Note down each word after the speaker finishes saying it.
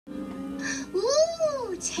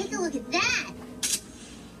take a look at that.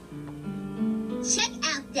 Check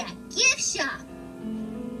out that gift shop.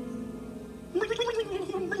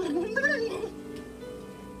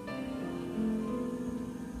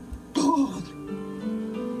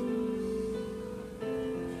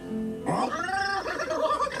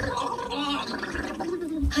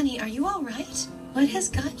 Honey, are you all right? What has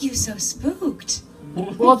got you so spooked?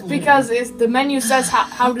 Well, it's because the menu says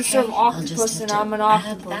how to serve octopus, and I'm an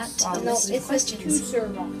octopus. No, it says to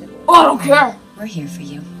serve octopus. Oh, I don't care. We're here for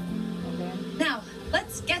you. Okay. Now,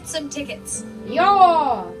 let's get some tickets. Yeah.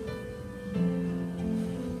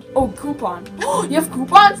 Oh, coupon. You have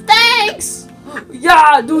coupons? Thanks!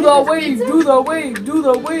 Yeah, do the wave, do the wave, do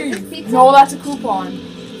the wave. No, that's a coupon.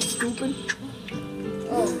 Stupid.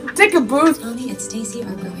 Oh. Take a booth. Mommy and Stacy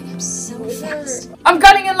are growing up so fast. I'm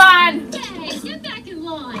cutting in line. Hey, get back in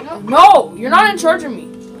line. No, you're not in charge of me.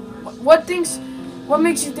 What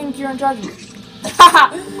makes you think you're in charge of me?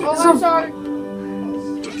 Oh, I'm sorry.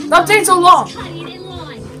 Stop taking so long. Cutting in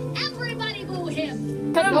line. Everybody boo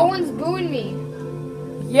him. No one's booing me.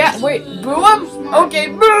 Yeah, wait, boo him? Okay,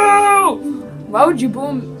 boo! Why would you boo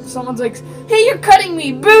him? Someone's like, hey, you're cutting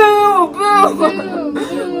me. Boo, boo. Boo,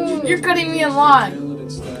 boo. You're cutting me in line.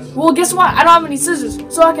 Well, guess what? I don't have any scissors.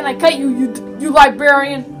 So how can I cut you, you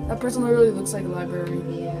librarian? That person literally looks like a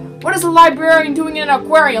librarian. Yeah. What is a librarian doing in an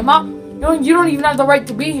aquarium, huh? You don't even have the right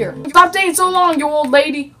to be here. Stop taking so long, you old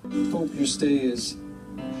lady. Hope your stay is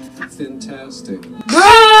fantastic. Boo!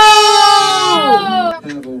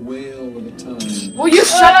 Have a whale of a time. Will you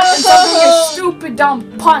shut up and stop doing your stupid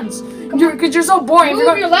dumb puns? Because you're so boring.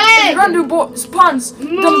 Move your leg. If you're gonna do puns,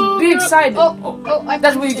 then be excited.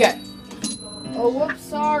 That's what you get. Oh, whoops,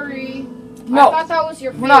 sorry. No. I thought that was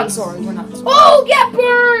your face. We're not sorry. We're not sorry. Oh, get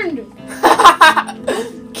burned!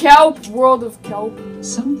 Kelp, world of kelp.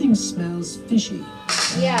 Something smells fishy.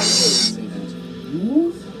 Yeah, you. Say that.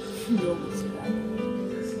 Ooh.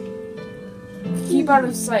 Keep out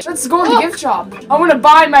of sight. Let's go in the gift shop. I want to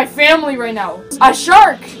buy my family right now. A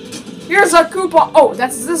shark. Here's a coupon. Oh,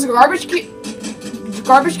 this is a garbage can.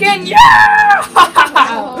 Garbage can. Yeah!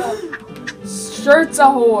 Shirts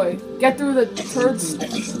ahoy. Get through the turds.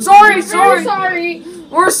 Sorry. Sorry.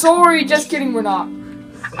 We're sorry. Just kidding. We're not.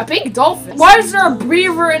 A pink dolphin. Why is there a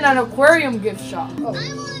beaver in an aquarium gift shop? I want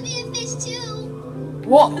to be a fish too.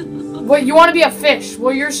 Well, wait, you want to be a fish?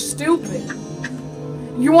 Well, you're stupid.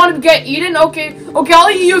 You want to get eaten? Okay, I'll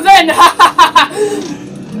eat you then.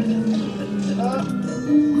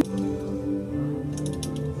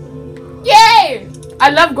 Yay! I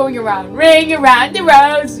love going around. Ring around the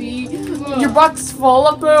rosy. Your butt's full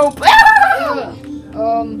of poop.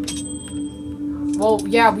 Well,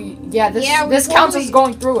 this counts as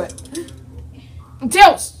going through it.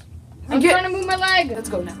 Tails! I'm trying to move my leg. Let's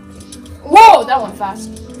go now. Whoa, that went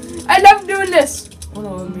fast. I love doing this. Oh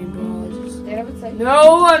no, I mean, bro.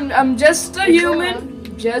 No, I'm just a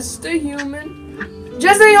human. Just a human.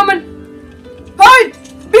 Hi!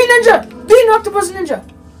 Be ninja! Be an octopus ninja!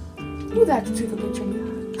 Who that to take a picture of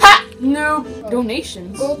me? Ha! No.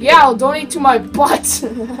 Donations? Okay. Yeah, I'll donate to my butt.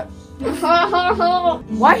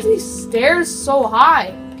 Why are these stairs so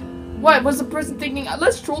high? What was the person thinking?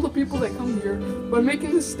 Let's troll the people that come here by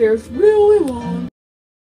making the stairs really long.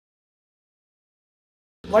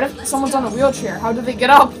 What if someone's on a wheelchair? How do they get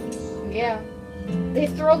up? Yeah. They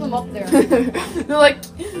throw them up there. They're like,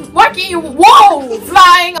 why can't you? Whoa!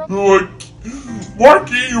 Flying! They're like, why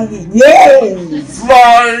can't you? Whoa!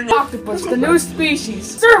 Flying! Octopus, the new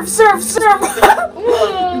species. Surf!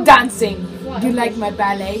 Dancing. Do you like my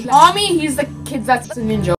ballet? Mommy, he's the kid that's a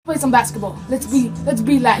ninja. Play some basketball. Let's be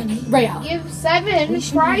like Rhea. Give 7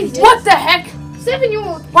 prizes. What the heck? 7 you.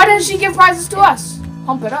 Why doesn't she give prizes to us?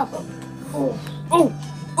 Pump it up. Oh!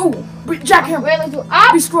 Jack him. Wait, let's do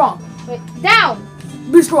up. Be strong. Wait, down.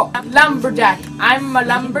 Be strong. Lumberjack. I'm a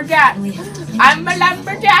lumberjack.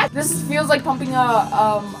 This feels like pumping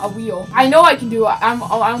a wheel. I know I can do it. I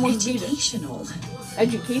almost beat it.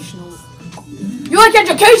 Educational. You like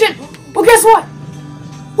education? Well, guess what?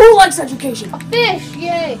 Who likes education? A fish,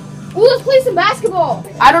 yay. Ooh, let's play some basketball.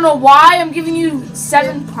 I don't know why I'm giving you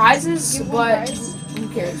 7 prizes, but who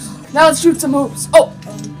cares? Now let's shoot some hoops. Oh.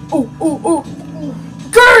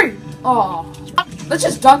 Curry! Oh. Let's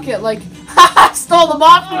just dunk it like, stole the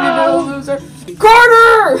ball from you, little loser.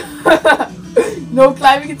 Carter! No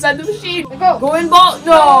climbing inside the machine. Go in ball.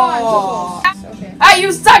 No. Okay. Ah,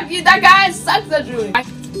 you suck. That guy sucks at shooting.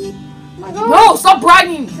 No, stop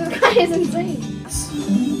bragging. This guy is insane.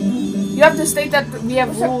 You have to state that we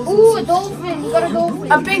have rules. Ooh, a dolphin. You got a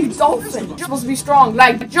dolphin. A big dolphin. You're supposed to be strong,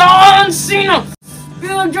 like John Cena.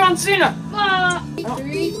 Feel like John Cena.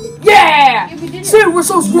 3. Yeah. Yeah, we did it. See, we're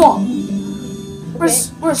so strong.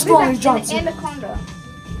 We're strong as Johnson. Anaconda.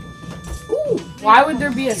 Why would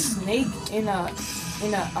there be a snake in a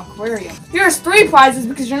aquarium? Here's 3 prizes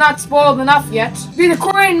because you're not spoiled enough yet. Be the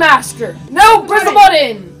crane master. No, press the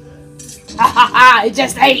button. Ha ha ha! I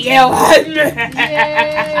just ate you.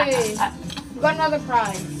 Yay! We got another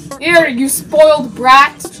prize. Here, you spoiled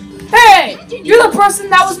brat. Hey, you're the person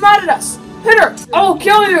that was mad at us. Hit her. I will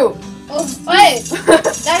kill you. Oh, wait.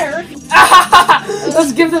 That hurt.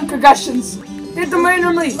 Let's give them concussions. Hit them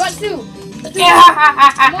randomly. Got 2.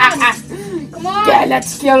 Come on. Yeah,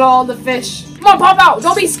 let's kill all the fish. Come on, pop out.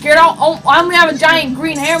 Don't be scared. I only have a giant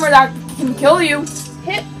green hammer that can kill you.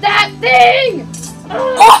 Hit that thing.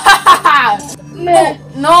 Meh.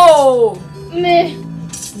 No. Meh.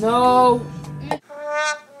 No.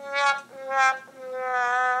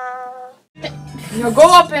 You know, go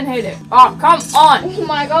up and hit it. Oh, come on. Oh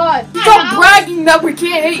my god. Stop bragging that we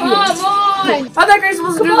can't hit you. Come on. How's that guy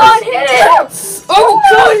supposed to do Come on, this? hit it. Oh,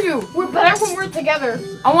 kill you. We're better when we're together.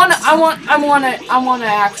 I want an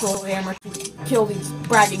actual hammer to kill these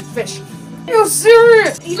bragging fish. You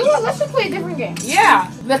serious? You know what? Let's just play a different game. Yeah.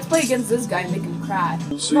 Let's play against this guy and make him cry.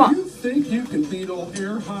 So Come on. you think you can beat old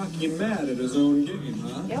air hockey Matt at his own game,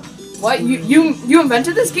 huh? Yep. What? You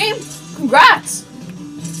invented this game? Congrats.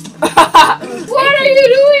 What are you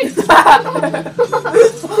doing?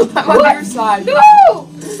 I'm on your side. No!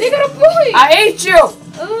 They got a bully! I hate you!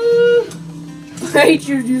 I hate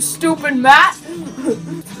you, you stupid Matt!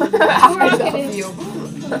 I love you.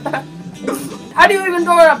 How do you even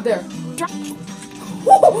throw it up there?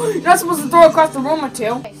 You're not supposed to throw it across the room,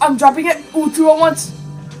 Mateo. I'm dropping it. Ooh, 2 at once.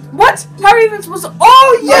 What? How are you even supposed to?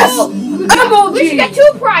 Oh, yes! We should get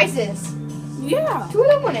 2 prizes. Yeah. 2 of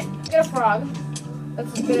them win it. Get a frog.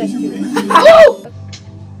 That's as good as 2. Oh!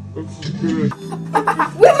 We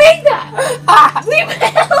made that! We made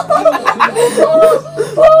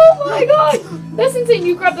Oh my god! That's insane.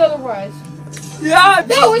 You grabbed the other prize. Yeah.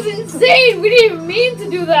 That was insane! We didn't even mean to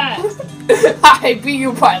do that! I beat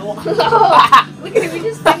you by 1. Look at him, he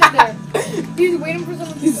just standing there. He's waiting for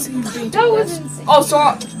someone to That was insane. Oh, so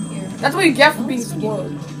that's what you get for being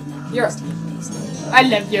spoiled. Here. I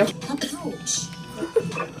love you.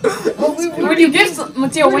 When you give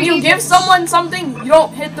Mateo, when you give someone something, you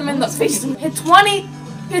don't hit them in the face. Hit 20.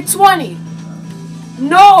 Hit 20.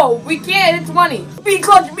 No, we can't hit 20. Be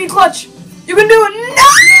clutch. Be clutch. You can do it.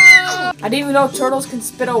 No! I didn't even know turtles can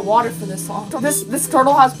spit out water for this long. This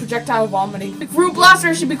turtle has projectile vomiting. The fruit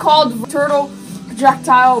blaster should be called turtle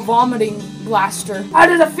projectile vomiting blaster. How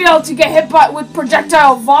did it feel to get hit with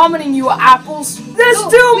projectile vomiting, you apples? There's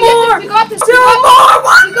 2 more. We got this. 2 more.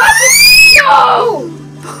 What? We got this. No!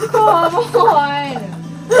 Come on!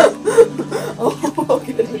 Oh, look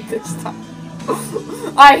at it this time.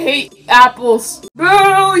 I hate apples. Boo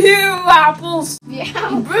you, apples.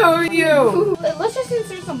 Yeah. Boo you. Let's just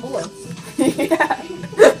insert some bullets. Yeah.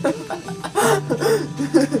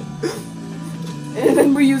 And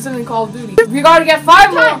then we use it in Call of Duty. We gotta get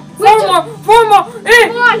 5 more. 4 more. 4 more.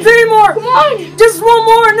 3 more. Come on. Just 1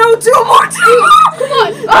 more. No, 2 more. 2 more. Come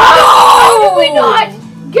on. Oh! How did we not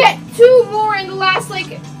get 2 more in the last,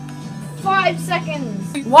 like, 5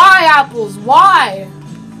 seconds? Why apples? Why?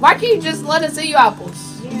 Why can't you just let us hit you apples?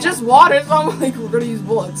 Yeah. Just water. It's not like we're gonna use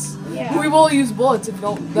bullets. Yeah. We will use bullets if you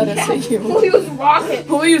don't let us hit you. We'll use rocket.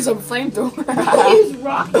 We'll use a flamethrower. We'll use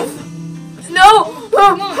rocket. No!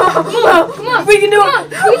 Come on. Come on. We can do it!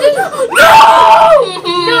 We did it.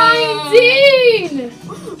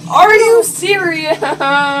 19! Are you serious?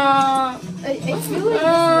 I feel like this is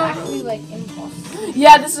actually, like, impossible.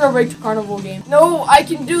 Yeah, this is a rigged carnival game. No, I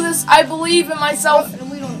can do this. I believe in myself.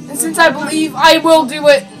 And since I believe, I will do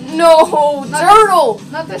it. No, turtle!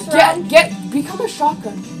 Not this round. Become a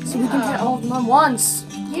shotgun. So we can hit all of them at once.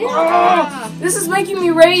 Yeah. This is making me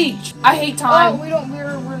rage. I hate time. Oh, we're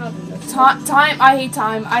not doing this. Time. I hate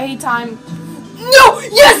time. I hate time. No!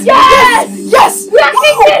 Yes! Yes! Yes! We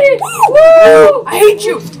actually did it! Woo! I hate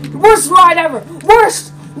you! Worst ride ever!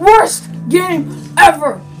 Worst game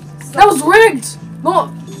ever! That was rigged!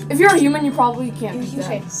 No, if you're a human, you probably can't beat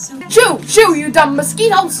that. Shoo, you dumb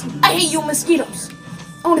mosquitoes! I hate you mosquitoes!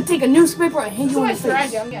 I want to take a newspaper and hit you in the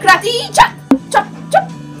face. Karate chop! Chop!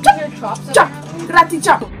 Karate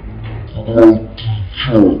chop!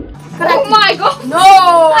 Oh my god! No!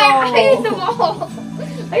 I hate them all!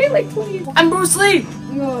 I hate like 20. I'm Bruce Lee!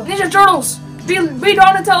 Ninja Turtles! Be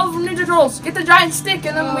Donatello from Ninja Turtles! Get the giant stick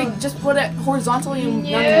and then we just put it horizontally and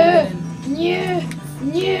Yeah.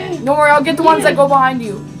 Don't worry, I'll get the ones that go behind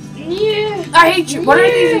you. Yeah. I hate you. What are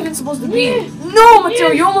these even supposed to be? No, Mateo,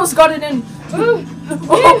 you almost got it in. Go,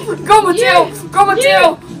 Mateo! Go,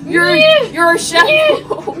 Mateo! You're a chef.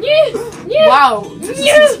 Wow.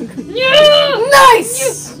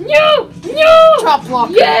 Nice. No. Chop block.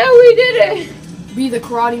 Yeah, we did it. Be the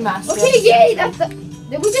karate master. Okay, yay.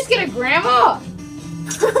 Did we just get a grandma?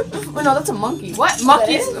 Oh no, that's a monkey. What?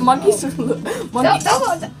 Monkeys. Monkeys. Wait,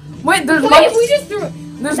 there's If monkeys. we just threw.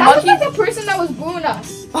 There's That was monkeys. like the person that was booing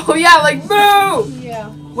us. Oh yeah, like boo.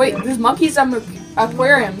 Yeah. Wait, there's monkeys at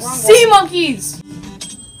aquariums. Wrong Sea monkeys.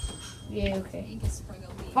 Yeah. Okay.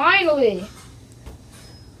 Finally.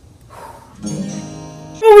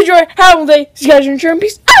 Hope you enjoyed. Have a good day. See you guys in the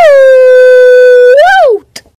peace.